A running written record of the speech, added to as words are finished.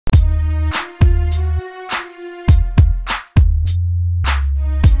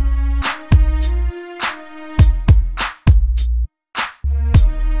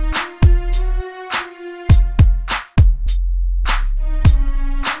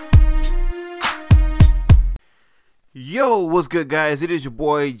Yo, what's good, guys? It is your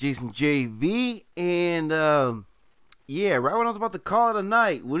boy Jason JV, and yeah, right when I was about to call it a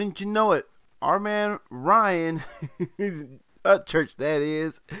night, wouldn't you know it, our man Ryan, Upchurch that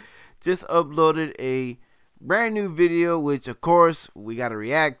is, just uploaded a brand new video, which of course we got to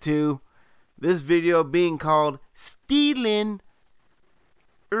react to. This video being called StEeLin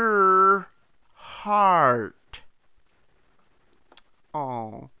Hawrttt.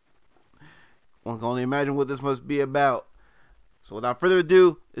 Oh. One can only imagine what this must be about. So without further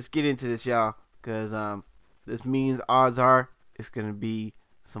ado, let's get into this, y'all. Because this means odds are it's going to be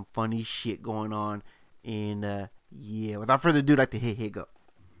some funny shit going on. And yeah, without further ado, I'd like to hit go.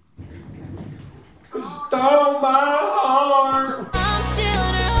 Stole my heart. I'm still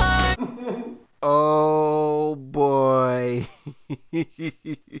in her heart. Oh boy.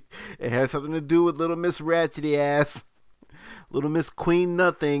 It has something to do with Little Miss Ratchety Ass. Little Miss Queen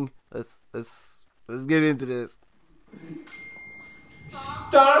Nothing. Let's get into this.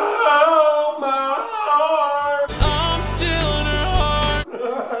 Stole my heart. I'm still in her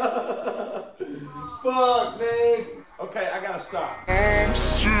heart. Fuck, man. Okay, I gotta stop. I'm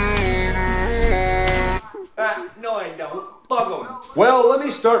still in her heart. No, I don't. Fuck them. Well, let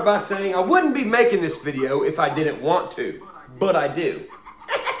me start by saying I wouldn't be making this video if I didn't want to, but I do.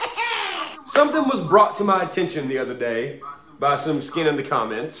 Something was brought to my attention the other day by some skin in the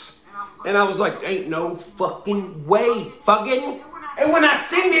comments. And I was like, ain't no fucking way, fucking. And when I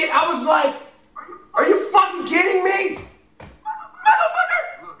seen it, I was like, are you fucking kidding me?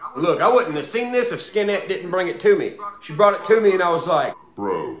 Motherfucker! Look, I wouldn't have seen this if Skinette didn't bring it to me. She brought it to me and I was like,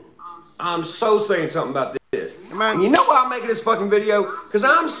 bro, I'm so saying something about this. And you know why I'm making this fucking video? Because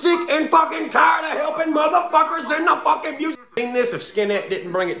I'm sick and fucking tired of helping motherfuckers in the fucking music. Seen this if Skinette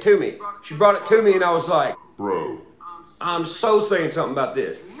didn't bring it to me. She brought it to me and I was like, bro, I'm so saying something about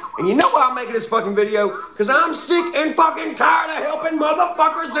this. And you know why I'm making this fucking video? Because I'm sick and fucking tired of helping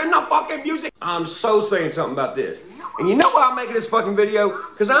motherfuckers in the fucking music. I'm so saying something about this. And you know why I'm making this fucking video?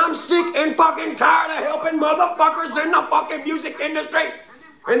 Because I'm sick and fucking tired of helping motherfuckers in the fucking music industry.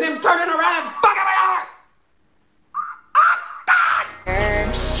 And them turning around and fucking me over.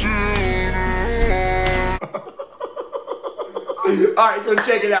 I'm still Alright, so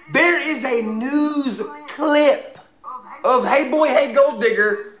check it out. There is a news clip of Hey Boy, Hey Gold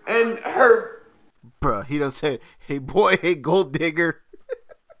Digger and her. Bruh, he done said, hey boy, hey gold digger.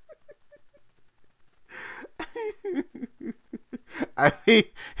 I mean,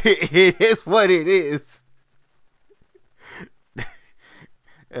 it is what it is.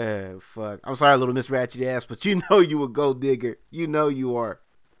 Fuck. I'm sorry, Little Miss Ratchet Ass, but you know you a gold digger. You know you are.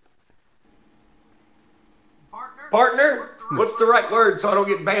 Partner? What's the right word so I don't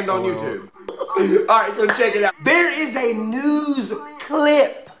get banned on YouTube? Alright, so check it out. There is a news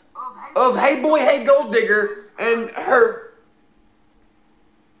clip of Hey Boy, Hey Gold Digger and her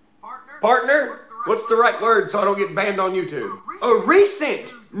partner? What's the right word so I don't get banned on YouTube? A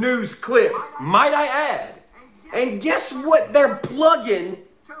recent news clip, might I add. And guess what they're plugging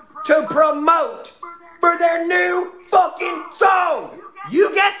to promote for their new fucking song?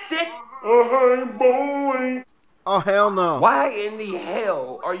 You guessed it. Oh, hey boy. Oh, hell no. Why in the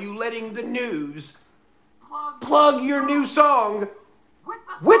hell are you letting the news plug your new song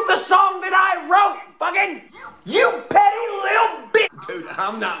with the song that I wrote? Fucking, you petty little bitch. Dude,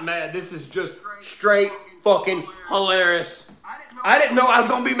 I'm not mad. This is just straight fucking hilarious. I didn't know I was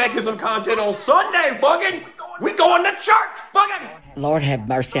going to be making some content on Sunday, fucking. We going to church, fucking. Lord have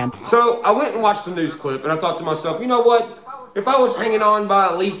mercy. So I went and watched the news clip and I thought to myself, you know what? If I was hanging on by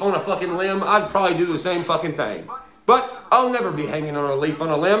a leaf on a fucking limb, I'd probably do the same fucking thing. But I'll never be hanging on a leaf on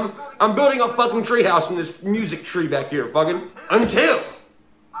a limb. I'm building a fucking treehouse in this music tree back here, fucking. Until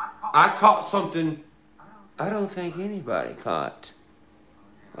I caught something I don't think anybody caught.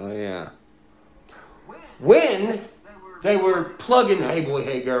 Oh yeah. When they were plugging Hey Boy,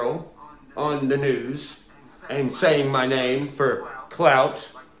 Hey Girl on the news and saying my name for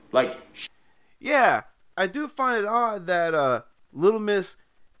clout, like... Yeah. I do find it odd that Little Miss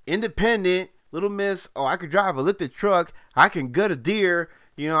Independent, Little Miss, oh, I could drive a lifted truck, I can gut a deer,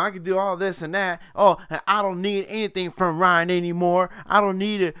 you know, I can do all this and that. Oh, and I don't need anything from Ryan anymore. I don't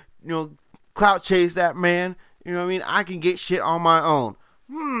need to, you know, clout chase that man. You know what I mean? I can get shit on my own.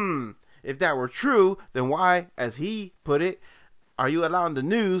 If that were true, then why, as he put it, are you allowing the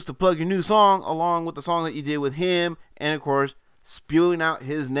news to plug your new song along with the song that you did with him, and of course, spewing out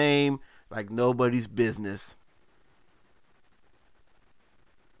his name like nobody's business?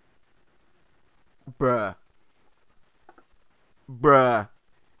 Bruh.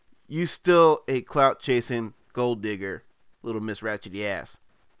 You still a clout chasing gold digger, Little Miss Ratchety Ass.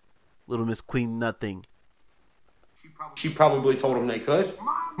 Little Miss Queen Nothing. She probably told them they could.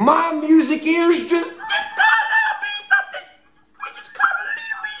 My music ears just gotta be something. We just gotta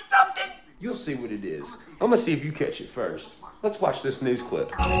be something. You'll see what it is. I'm gonna see if you catch it first. Let's watch this news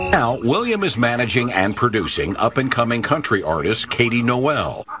clip. Now, William is managing and producing up-and-coming country artist Katie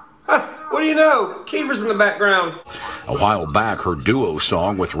Noel. What do you know? Keefer's in the background. A while back, her duo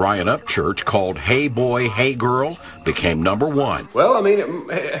song with Ryan Upchurch called Hey Boy, Hey Girl became #1. Well, I mean,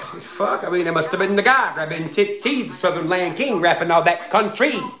 it must have been the guy grabbing titties, the Southern Land King, rapping all that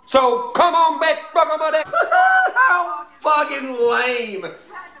country. So, come on back, brother. How fucking lame.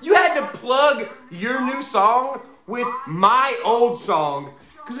 You had to plug your new song with my old song,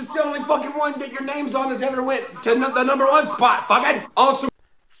 because it's the only fucking one that your name's on that's ever went to the #1 spot, fucking. Also,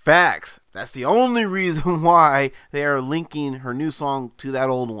 facts. That's the only reason why they are linking her new song to that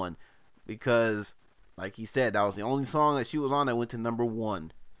old one. Because, like he said, that was the only song that she was on that went to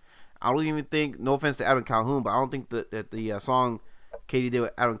 #1. I don't even think, no offense to Adam Calhoun, but I don't think that the song Katie did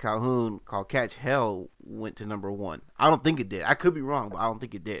with Adam Calhoun called Catch Hell went to #1. I don't think it did. I could be wrong, but I don't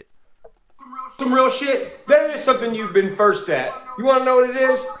think it did. some real shit. There is something you've been first at. You want to know what it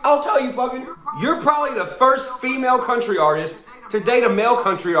is? I'll tell you, fucking. You're probably the first female country artist to date a male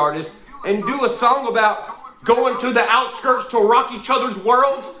country artist and do a song about going to the outskirts to rock each other's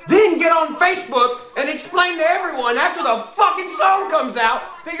worlds, then get on Facebook and explain to everyone after the fucking song comes out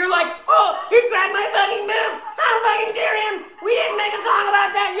that you're like, oh, he grabbed my fucking boob. How fucking dare him? We didn't make a song about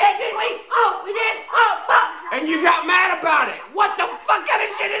that yet, did we? Oh, we did? Oh, fuck. And you got mad about it. What the fuck kind of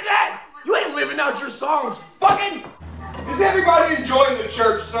shit is that? You ain't living out your songs, fucking. Is everybody enjoying the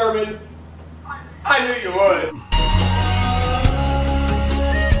church sermon? I knew you would.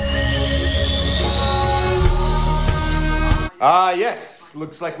 Yes,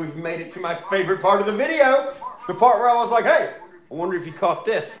 looks like we've made it to my favorite part of the video. The part where I was like, hey, I wonder if you caught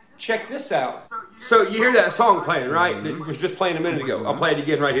this. Check this out. So you hear that song playing, right? It was just playing a minute ago. I'll play it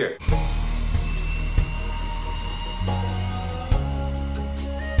again right here.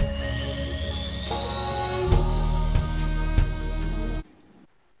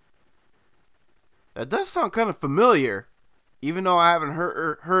 That does sound kind of familiar, even though I haven't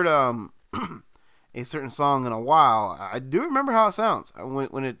heard a certain song in a while. I do remember how it sounds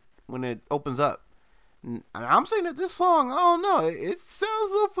when it opens up. And I'm saying that this song, I don't know, it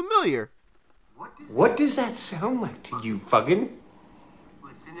sounds a little familiar. What does that sound like to you, fucking?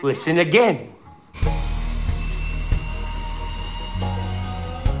 Listen again.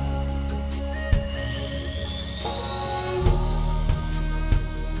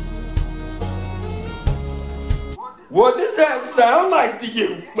 What does that sound like to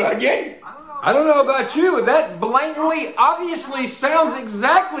you, fucking? I don't know about you, but that blatantly, obviously sounds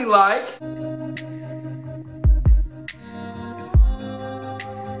exactly like... Woohoo!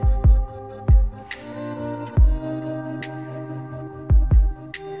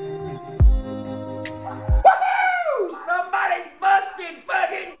 Somebody's busted,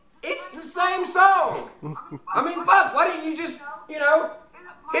 fucking! It's the same song! I mean, fuck, why don't you just, hit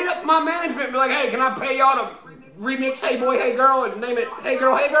up my management and be like, hey, can I pay y'all to remix Hey Boy, Hey Girl and name it Hey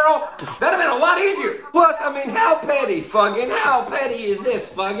Girl, Hey Girl? That'd have been a lot easier. Plus, I mean, how petty, fucking? How petty is this,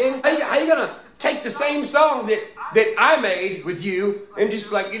 fucking? How you gonna take the same song that I made with you and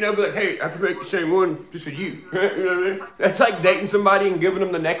just like, be like, hey, I can make the same one just for you. You know what I mean? That's like dating somebody and giving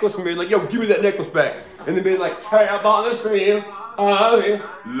them the necklace and being like, yo, give me that necklace back. And then being like, hey, I bought this for you. Lame.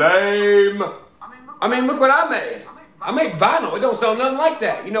 I mean, look what I made. I made vinyl. It don't sound nothing like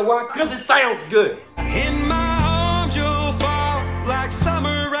that. You know why? Because it sounds good. In my arms you'll fall like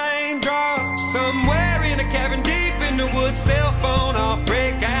summer raindrops. Somewhere in a cabin deep in the woods, cell phone off,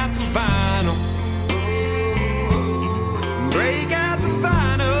 break out the vinyl. Break out the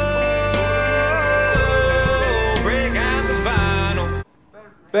vinyl. Break out the vinyl.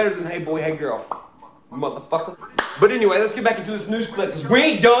 Better than Hey Boy, Hey Girl, motherfucker. But anyway, let's get back into this news clip because we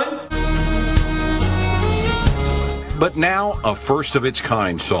ain't done. But now, a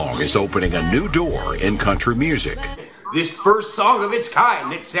first-of-its-kind song is opening a new door in country music. This first song of its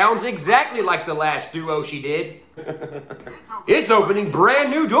kind that sounds exactly like the last duo she did. It's opening brand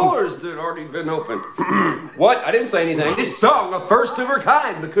new doors that had already been opened. What? I didn't say anything. This song, a first of her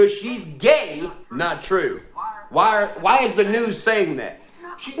kind, because she's gay. Not true. Why is the news saying that?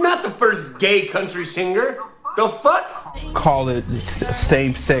 She's not the first gay country singer. The fuck? Call it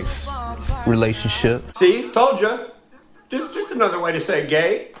same-sex relationship. See? Told ya. Just another way to say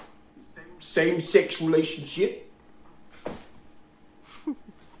gay. Same-sex relationship.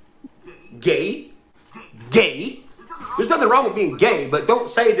 Gay. Gay. There's nothing wrong with being gay, but don't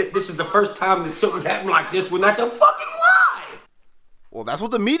say that this is the first time that something's happened like this when that's a fucking lie. Well, that's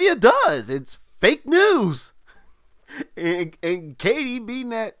what the media does. It's fake news. and Katie being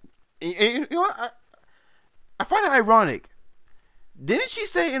that, and you know what? I find it ironic. Didn't she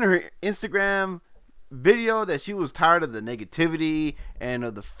say in her Instagram video that she was tired of the negativity and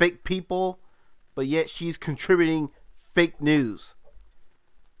of the fake people, but yet she's contributing fake news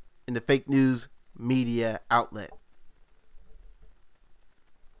in the fake news media outlet?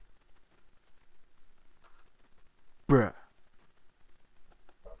 Bruh.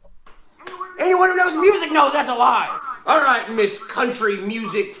 Anyone who knows music knows that's a lie. All right, Miss Country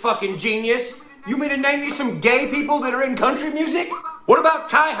Music fucking genius. You mean to name you some gay people that are in country music? What about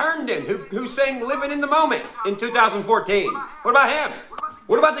Ty Herndon, who sang Living in the Moment in 2014? What about him?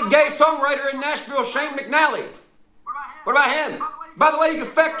 What about the gay songwriter in Nashville, Shane McNally? What about him? By the way, you can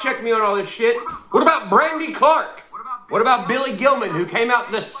fact check me on all this shit. What about Brandy Clark? What about Billy Gilman, who came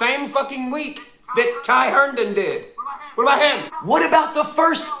out the same fucking week that Ty Herndon did? What about him? What about the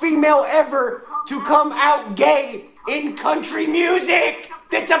first female ever to come out gay in country music?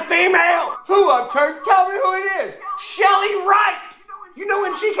 That's a female! Who, Upchurch? Tell me who it is. Shelley Wright! You know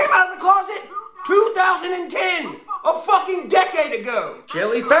when she came out of the closet? 2010! A fucking decade ago!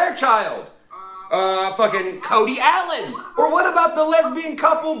 Shelley Fairchild! Fucking Cody Allen! Or what about the lesbian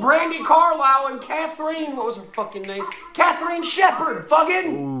couple Brandy Carlisle and Catherine, what was her fucking name? Catherine Shepard,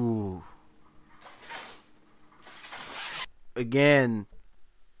 fucking! Ooh. Again,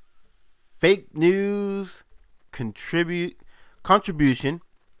 fake news contribution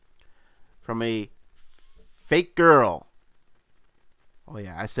from a fake girl. Oh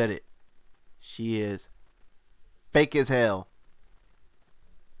yeah, I said it. She is fake as hell.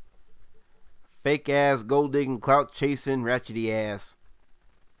 Fake ass, gold digging, clout chasing, ratchety ass.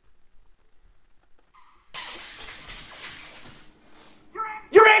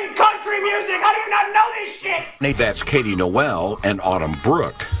 You're in country music! How do you not know this shit? That's Katie Noel and Autumn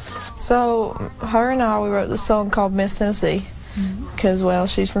Brooke. So, her and I, we wrote this song called Miss Tennessee. Because, well,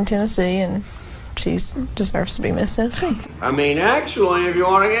 she's from Tennessee and she deserves to be Miss Tennessee. I mean, actually, if you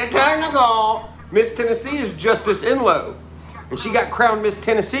want to get technical, Miss Tennessee is Justice Inlow. And she got crowned Miss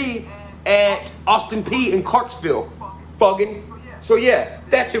Tennessee at Austin P in Clarksville. Fuggin'. So, yeah,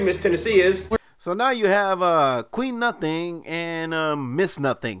 that's who Miss Tennessee is. So now you have Queen Nothing and Miss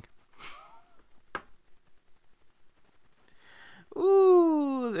Nothing.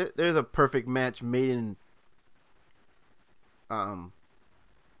 Ooh, there's a perfect match made in. I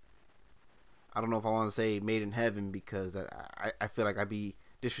don't know if I want to say made in heaven because I feel like I'd be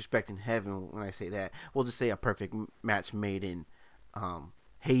disrespecting heaven when I say that. We'll just say a perfect match made in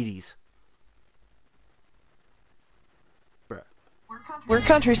Hades. We're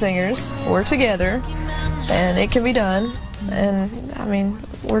country singers. We're together. And it can be done. And, I mean,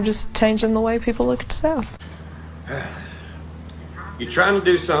 we're just changing the way people look at the South. You're trying to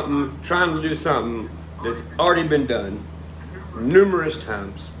do something that's already been done numerous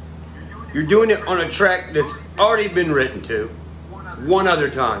times. You're doing it on a track that's already been written to one other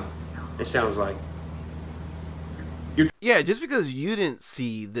time, it sounds like. Yeah, just because you didn't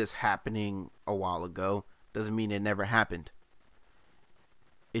see this happening a while ago doesn't mean it never happened.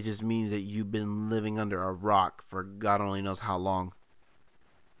 It just means that you've been living under a rock for God only knows how long.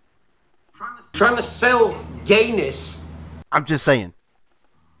 Trying to sell gayness. I'm just saying.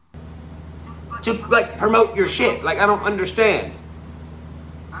 To, like, promote your shit. Like, I don't understand.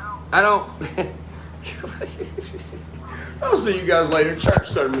 I'll see you guys later. Church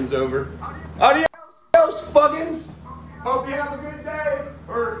sermon's over. Adios, fuckins. Hope you have a good day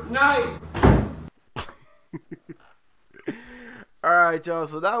or night. Alright, y'all.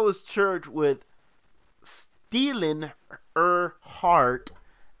 So that was church with StEeLin, Hawrttt,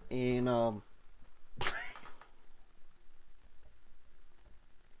 and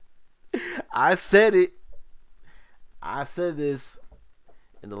I said it. I said this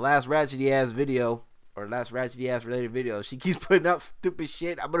in the last ratchety ass video, or last ratchety ass related video. She keeps putting out stupid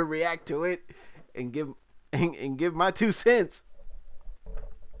shit. I'm gonna react to it and give my 2 cents.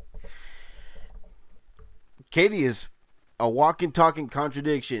 Katie is a walking, talking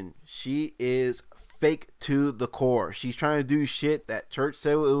contradiction. She is fake to the core. She's trying to do shit that church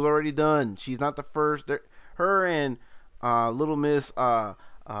said it was already done. She's not the first. Her and Little Miss Autumn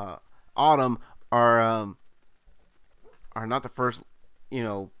are not the first,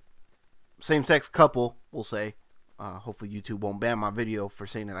 same-sex couple, we'll say. Hopefully YouTube won't ban my video for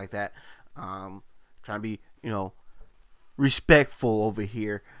saying it like that. Trying to be, respectful over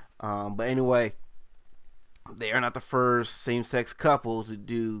here. But anyway, they are not the first same-sex couple to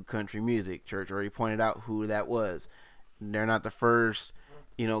do country music. Church already pointed out who that was. They're not the first,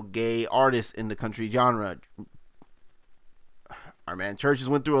 gay artists in the country genre. Our man Church just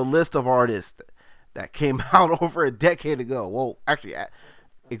went through a list of artists that came out over a decade ago. Well, actually,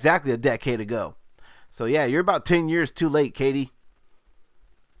 exactly a decade ago. So yeah, you're about 10 years too late, Katie.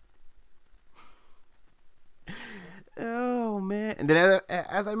 Oh man! And then,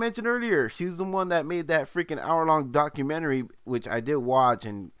 as I mentioned earlier, she's the one that made that freaking hour-long documentary, which I did watch,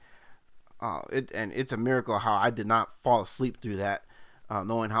 and it's a miracle how I did not fall asleep through that,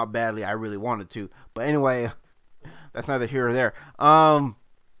 knowing how badly I really wanted to. But anyway, that's neither here or there. I'm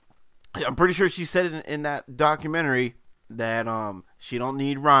pretty sure she said it in that documentary that she don't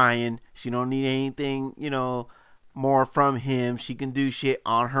need Ryan, she don't need anything, you know, more from him. She can do shit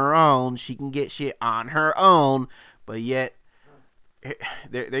on her own. She can get shit on her own. But yet,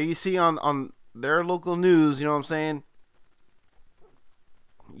 there you see on their local news, you know what I'm saying?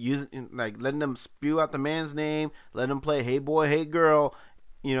 Using, like, letting them spew out the man's name, letting them play "Hey Boy, Hey Girl,"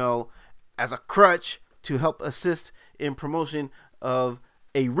 you know, as a crutch to help assist in promotion of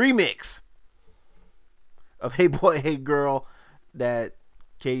a remix of "Hey Boy, Hey Girl" that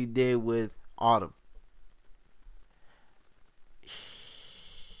Katie did with Autumn.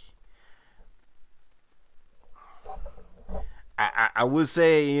 I would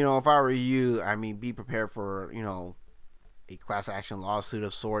say, you know, if I were you, I mean, be prepared for, you know, a class action lawsuit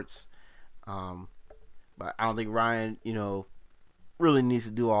of sorts. But I don't think Ryan, you know, really needs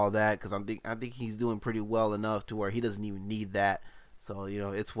to do all that, because I think he's doing pretty well enough to where he doesn't even need that. So, you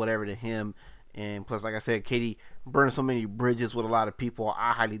know, it's whatever to him. And plus, like I said, Katie burned so many bridges with a lot of people.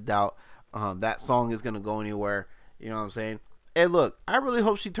 I highly doubt that song is going to go anywhere. You know what I'm saying? And look, I really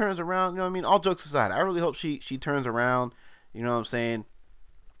hope she turns around. You know what I mean? All jokes aside, I really hope she turns around. You know what I'm saying?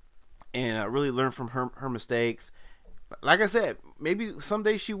 And really learn from her mistakes. Like I said, maybe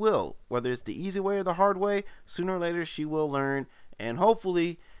someday she will. Whether it's the easy way or the hard way, sooner or later she will learn. And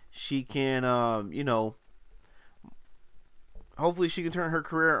hopefully she can, you know, hopefully she can turn her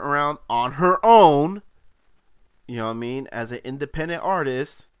career around on her own. You know what I mean? As an independent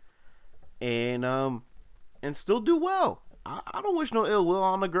artist. And still do well. I don't wish no ill will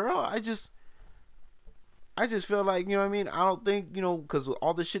on the girl. I just feel like, you know what I mean? I don't think, you know, because of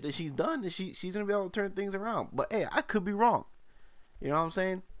all the shit that she's done, that she's going to be able to turn things around. But, hey, I could be wrong. You know what I'm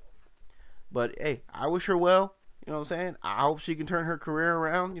saying? But, hey, I wish her well. You know what I'm saying? I hope she can turn her career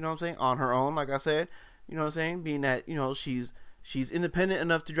around, you know what I'm saying, on her own, like I said. You know what I'm saying? Being that, you know, she's independent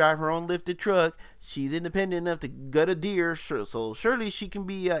enough to drive her own lifted truck. She's independent enough to gut a deer. Sure, so surely she can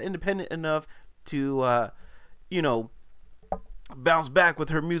be independent enough to, you know, bounce back with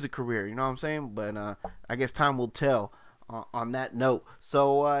her music career, you know what I'm saying? But I guess time will tell on that note.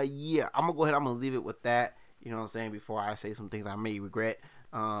 So yeah, I'm gonna go ahead, I'm gonna leave it with that, you know what I'm saying, before I say some things I may regret.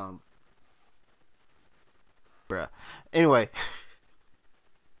 Anyway,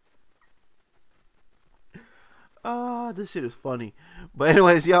 this shit is funny. But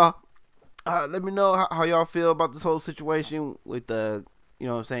anyways, y'all, let me know how y'all feel about this whole situation with the, you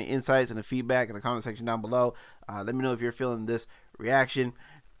know what I'm saying, insights and the feedback in the comment section down below. Let me know if you're feeling this reaction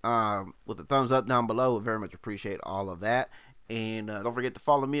with the thumbs up down below. Would very much appreciate all of that. And don't forget to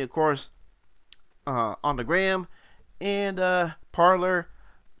follow me, of course, on the gram and Parler,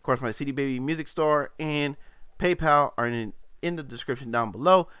 of course, my CD Baby music store, and PayPal are in the description down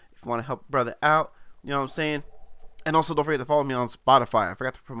below if you want to help brother out, you know what I'm saying. And also don't forget to follow me on Spotify. I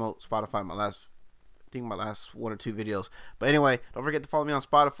forgot to promote Spotify in my last one or two videos. But anyway, don't forget to follow me on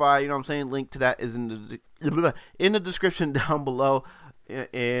Spotify. You know what I'm saying? Link to that is in the description down below.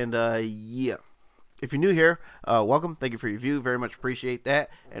 And yeah, if you're new here, welcome. Thank you for your view. Very much appreciate that.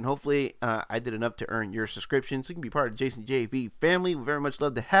 And hopefully I did enough to earn your subscription, so you can be part of Jason JV family. We very much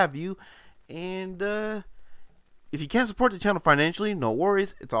love to have you. And if you can't support the channel financially, no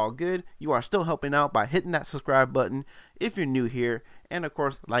worries. It's all good. You are still helping out by hitting that subscribe button if you're new here. And of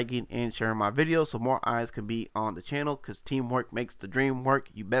course, liking and sharing my videos so more eyes can be on the channel, because teamwork makes the dream work.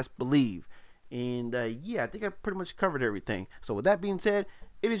 You best believe. And yeah, I think I pretty much covered everything. So with that being said,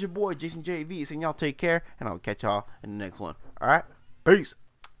 it is your boy Jason JV saying y'all take care, and I'll catch y'all in the next one. All right, peace.